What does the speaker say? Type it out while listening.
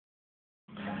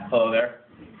Hello there.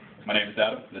 My name is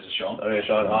Adam. This is Sean. Okay,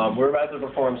 Sean. We're about to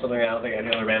perform something I don't think any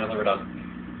other band has ever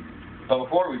done. But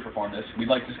before we perform this, we'd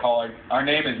like to call our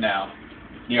name is now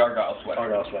the Argyle Sweater.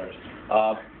 Argyle Sweaters.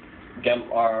 Again,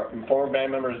 our former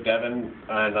band members, Devin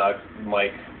and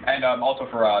Mike. And also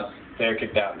for Oz. They're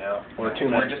kicked out now. We're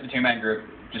just a two-man group,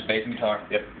 just bass and guitar.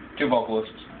 Yep. 2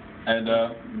 vocalists. And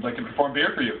we'd like to perform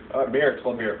Beer for you. Beer. It's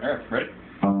called Beer. All right, ready?